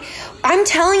weird. I'm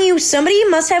telling you, somebody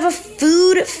must have a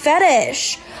food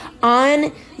fetish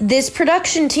on this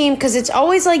production team, because it's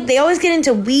always like they always get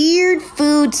into weird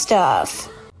food stuff.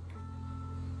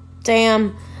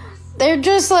 Damn. They're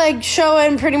just like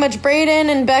showing pretty much Brayden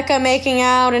and Becca making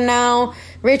out, and now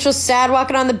Rachel's sad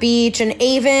walking on the beach, and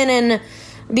Avon and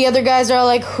the other guys are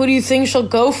like, who do you think she'll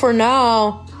go for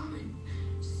now?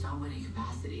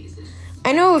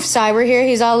 I know if Cy were here,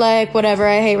 he's all like, whatever,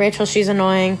 I hate Rachel, she's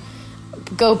annoying.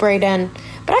 Go Brayden.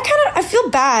 But I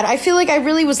feel bad. I feel like I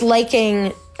really was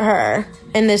liking her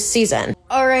in this season.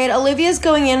 All right, Olivia's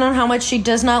going in on how much she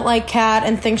does not like Kat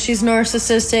and thinks she's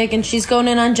narcissistic, and she's going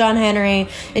in on John Henry.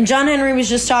 And John Henry was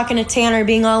just talking to Tanner,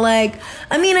 being all like,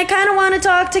 I mean, I kind of want to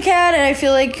talk to Kat, and I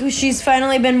feel like she's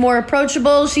finally been more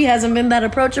approachable. She hasn't been that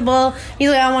approachable. He's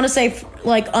like, I want to say,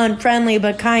 like, unfriendly,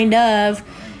 but kind of.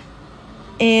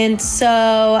 And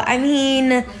so, I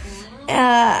mean,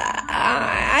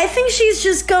 I think she's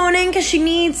just going in because she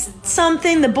needs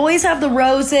something. The boys have the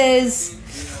roses.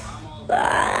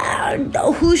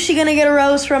 Who's she gonna get a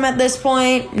rose from at this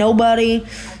point? Nobody.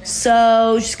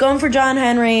 So she's going for John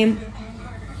Henry,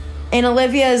 and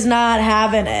Olivia is not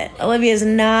having it.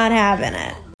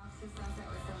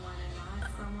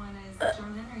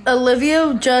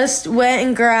 Olivia just went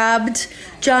and grabbed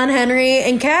John Henry,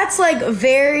 and Kat's like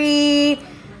very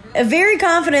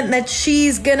confident that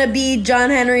she's gonna be John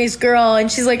Henry's girl, and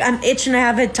she's like, I'm itching to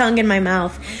have a tongue in my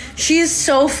mouth. She's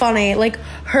so funny. Like,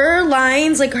 her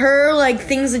lines, like, her, like,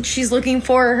 things that she's looking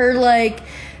for, her, like,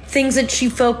 things that she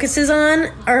focuses on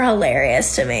are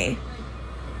hilarious to me.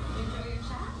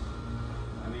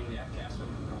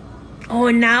 Oh,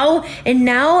 and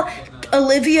now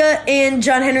Olivia and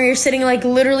John Henry are sitting, like,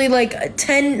 literally, like,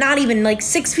 10, not even, like,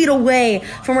 6 feet away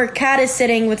from where Kat is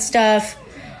sitting with stuff.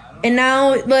 And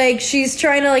now, like, she's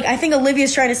trying to, like, I think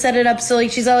Olivia's trying to set it up so,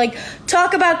 like, she's all like,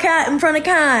 talk about Kat in front of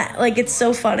Kat. Like, it's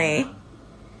so funny.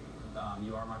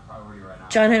 You are my priority right now.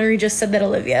 John Henry just said that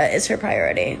Olivia is her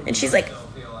priority. And she's like, I still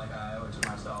feel like I owe it to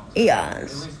myself. yes.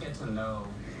 At least get to know,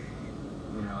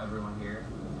 everyone here.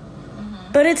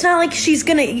 But it's not like she's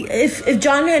gonna, if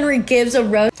John Henry gives a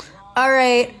rose. All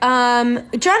right, John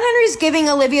Henry's giving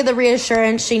Olivia the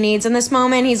reassurance she needs in this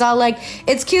moment. He's all like,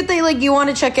 it's cute that, like, you want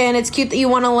to check in. It's cute that you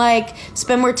want to, like,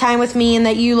 spend more time with me and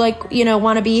that you, like,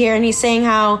 want to be here. And he's saying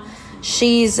how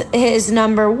she's his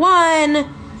number one. Is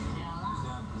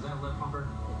that a lip pumper?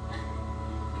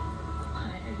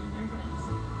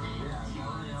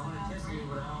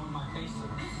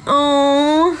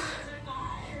 Oh,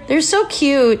 they're so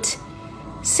cute.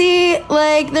 See,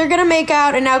 like, they're gonna make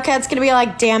out, and now Kat's gonna be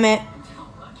like, damn it.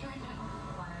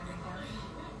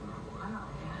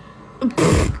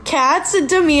 Kat's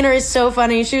demeanor is so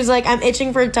funny. She was like, I'm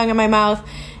itching for a tongue in my mouth,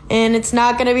 and it's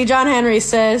not gonna be John Henry,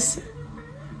 sis.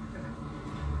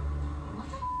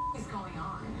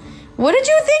 What did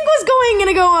you think was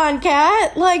gonna go on,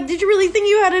 Kat? Like, did you really think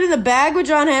you had it in the bag with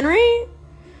John Henry?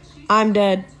 I'm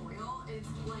dead.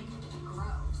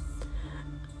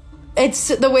 It's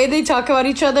the way they talk about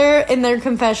each other in their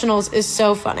confessionals is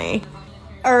so funny.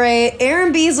 all right,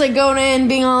 Aaron B's like going in,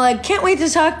 being all like, can't wait to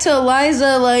talk to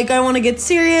Eliza. Like, I want to get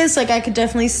serious. Like, I could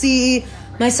definitely see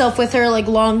myself with her, like,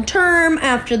 long term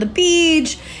after the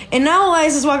beach. And now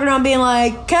Eliza's walking around being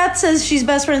like, Kat says she's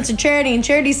best friends with Charity, and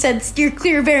Charity said steer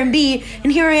clear of Aaron B,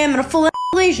 and here I am in a full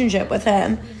relationship with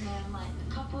him.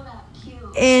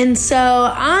 And so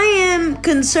I am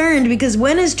concerned because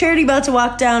when is Charity about to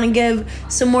walk down and give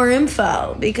some more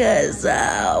info? Because,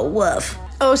 woof.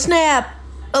 Oh, snap.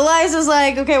 Eliza's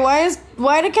like, okay,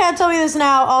 why did Kat tell me this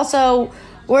now? Also,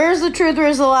 where's the truth,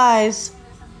 where's the lies?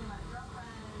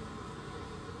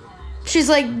 She's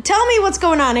like, tell me what's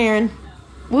going on, Aaron.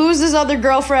 Who's his other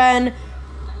girlfriend?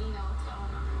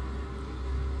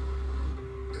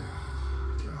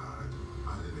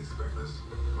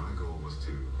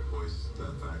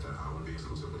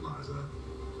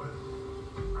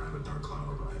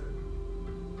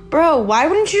 Bro, why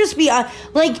wouldn't you just be,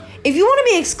 like, if you want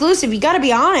to be exclusive, you gotta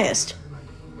be honest.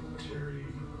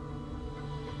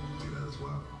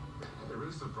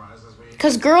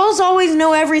 Because girls always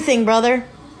know everything, brother.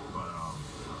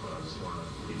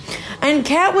 And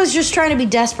Kat was just trying to be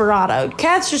desperado.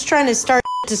 Kat's just trying to start.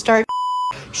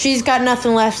 She's got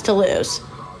nothing left to lose.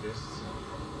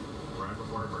 Right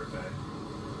before her birthday,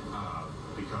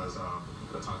 because of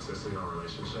the toxicity in our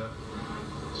relationship,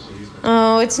 she's been...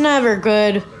 Oh, it's never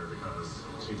good.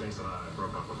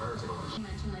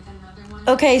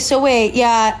 Okay, so wait,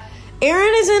 yeah.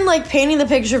 Aaron isn't, like, painting the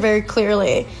picture very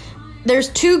clearly. There's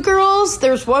two girls.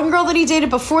 There's one girl that he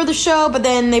dated before the show, but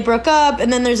then they broke up.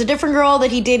 And then there's a different girl that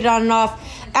he dated on and off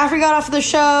after he got off of the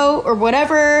show or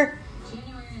whatever.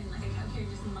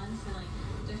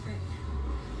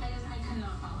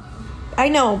 I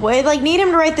know, but I, like, need him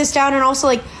to write this down. And also,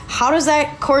 like, how does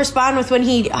that correspond with when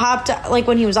he hopped, like,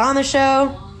 when he was on the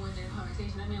show?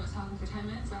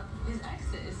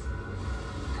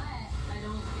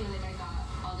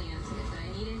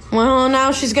 Well,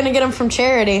 now she's going to get him from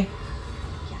Charity.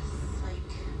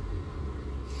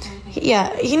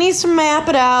 Yeah, he needs to map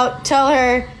it out, tell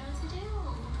her.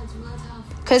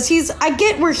 Because I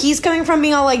get where he's coming from,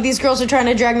 being all like, these girls are trying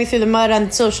to drag me through the mud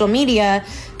on social media.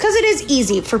 Because it is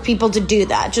easy for people to do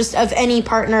that, just of any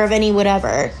partner, of any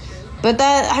whatever. But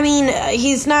that, I mean,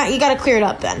 he's not, you got to clear it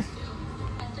up then.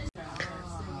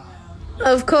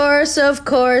 Of course.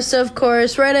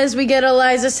 Right as we get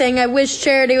Eliza saying, I wish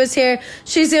Charity was here.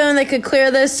 She's the only that could clear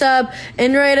this up.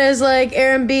 And right as, like,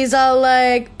 Aaron B's all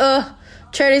like, ugh,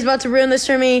 Charity's about to ruin this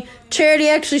for me. Charity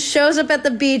actually shows up at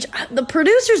the beach. The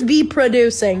producers be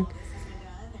producing.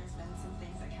 There's been some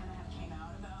things that kind of have came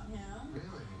out about him.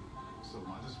 Really? So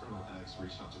my disgruntled ex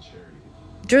reached out to Charity.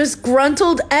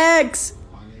 Disgruntled ex.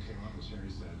 My name came up and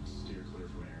Charity said, steer clear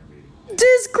from Aaron B.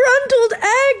 Disgruntled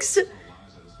ex.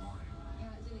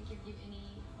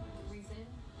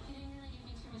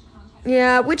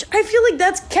 Yeah, which I feel like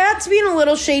that's Kat's being a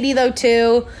little shady though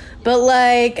too. But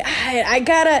like I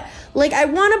gotta, like, I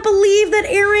want to believe that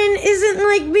Aaron isn't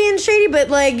like being shady, but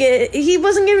like he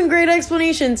wasn't giving great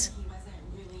explanations. He wasn't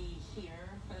really here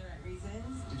for the right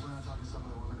reasons. Do you plan on talking to some of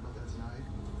the women about that tonight?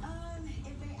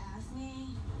 If they ask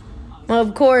me.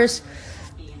 Of course.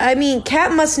 I mean,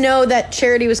 Kat must know that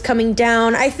Charity was coming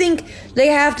down. I think they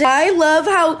have to. I love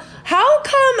how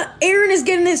come Aaron is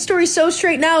getting his story so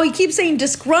straight now? He keeps saying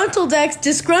disgruntled ex.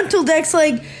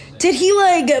 Like, did he,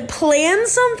 like, plan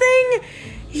something?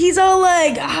 He's all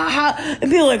like, and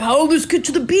be like, how did this get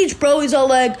to the beach, bro? He's all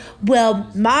like,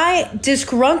 well, my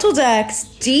disgruntled ex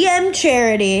DM'd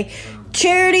Charity.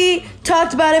 Charity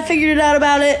talked about it, figured it out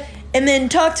about it, and then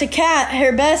talked to Kat,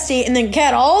 her bestie, and then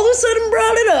Kat all of a sudden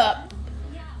brought it up.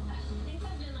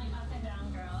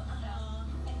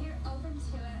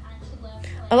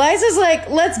 Eliza's like,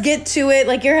 let's get to it.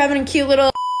 Like, you're having a cute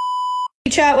little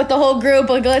chat with the whole group.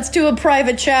 Like, let's do a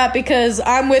private chat because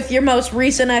I'm with your most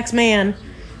recent ex-man.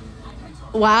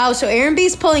 Wow, so Aaron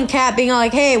B's pulling Kat, being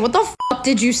like, hey, what the fuck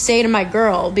did you say to my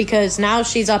girl? Because now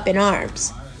she's up in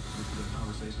arms.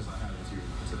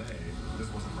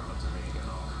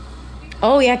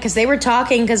 Oh, yeah, because they were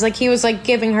talking because, like, he was, like,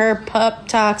 giving her pup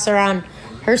talks around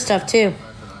her stuff, too.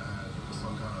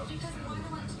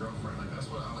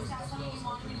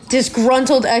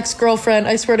 Disgruntled ex-girlfriend,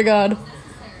 I swear to God. I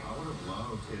would have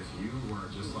loved if you were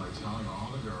just like telling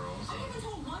all the girls. I only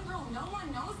told one girl. No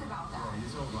one knows about that. You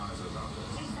told Liza about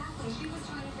this. Exactly. She was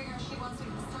trying to figure out if she wants to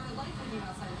start a life with you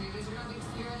outside of here because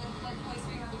you're in a place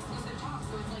where you have exclusive talks.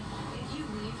 So it's like, if you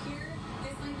leave here,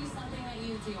 this might be something that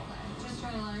you deal with. Just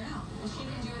try to let her know. And she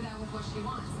can do that with what she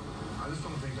wants. I just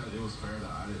don't think that it was fair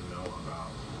that I didn't know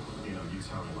about, you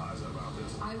telling Liza about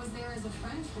this. I was there as a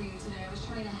friend for you today. I was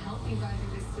trying to help you guys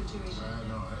through this situation.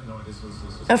 I didn't know this was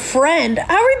A friend?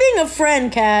 How are we being a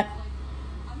friend, Kat?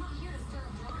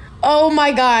 Oh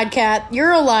my God, Kat,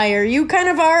 you're a liar. You kind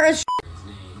of are a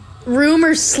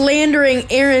rumor slandering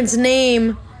Aaron's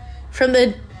name from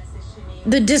the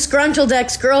disgruntled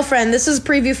ex-girlfriend. This is a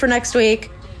preview for next week.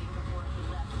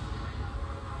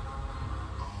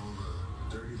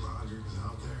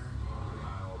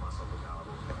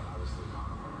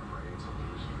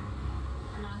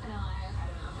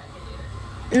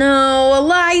 No,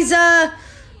 Eliza.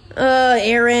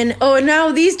 Aaron. Oh, and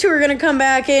now these two are going to come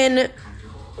back in.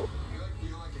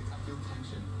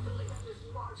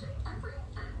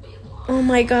 Oh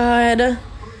my God.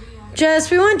 Jess,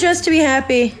 we want Jess to be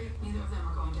happy.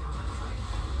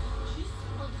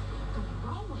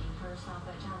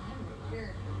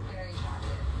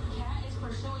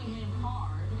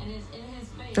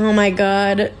 Oh my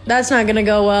God. That's not going to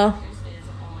go well.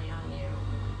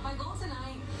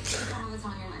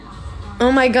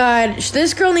 Oh my God,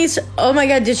 this girl needs to, oh my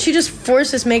God, did she just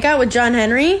force this makeout with John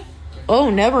Henry?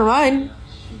 Oh, never mind.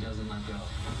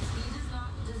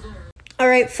 All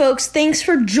right, folks, thanks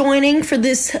for joining for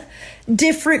this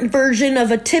different version of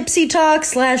a Tipsy Talk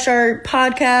 / our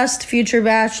podcast, Future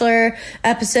Bachelor,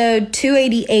 episode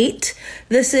 288.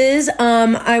 This is,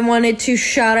 I wanted to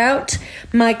shout out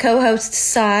my co-host,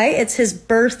 Sai. It's his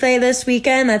birthday this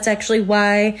weekend. That's actually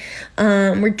why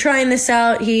we're trying this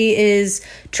out. He is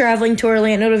traveling to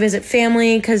Orlando to visit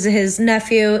family because his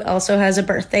nephew also has a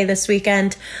birthday this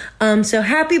weekend. So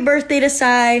happy birthday to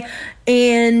Sai.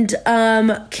 And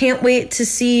can't wait to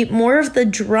see more of the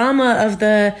drama of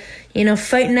the,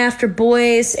 fighting after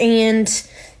boys and,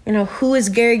 who is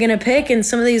Gary going to pick, and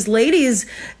some of these ladies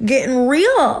getting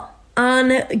real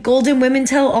on Golden Women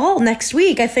Tell All next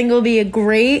week. I think it'll be a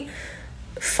great,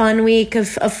 fun week of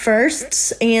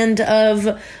firsts and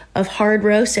of hard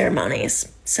row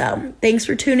ceremonies. So thanks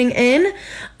for tuning in.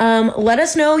 Let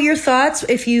us know your thoughts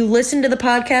if you listen to the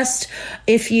podcast,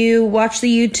 if you watch the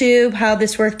YouTube, how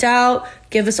this worked out.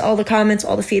 Give us all the comments,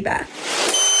 all the feedback.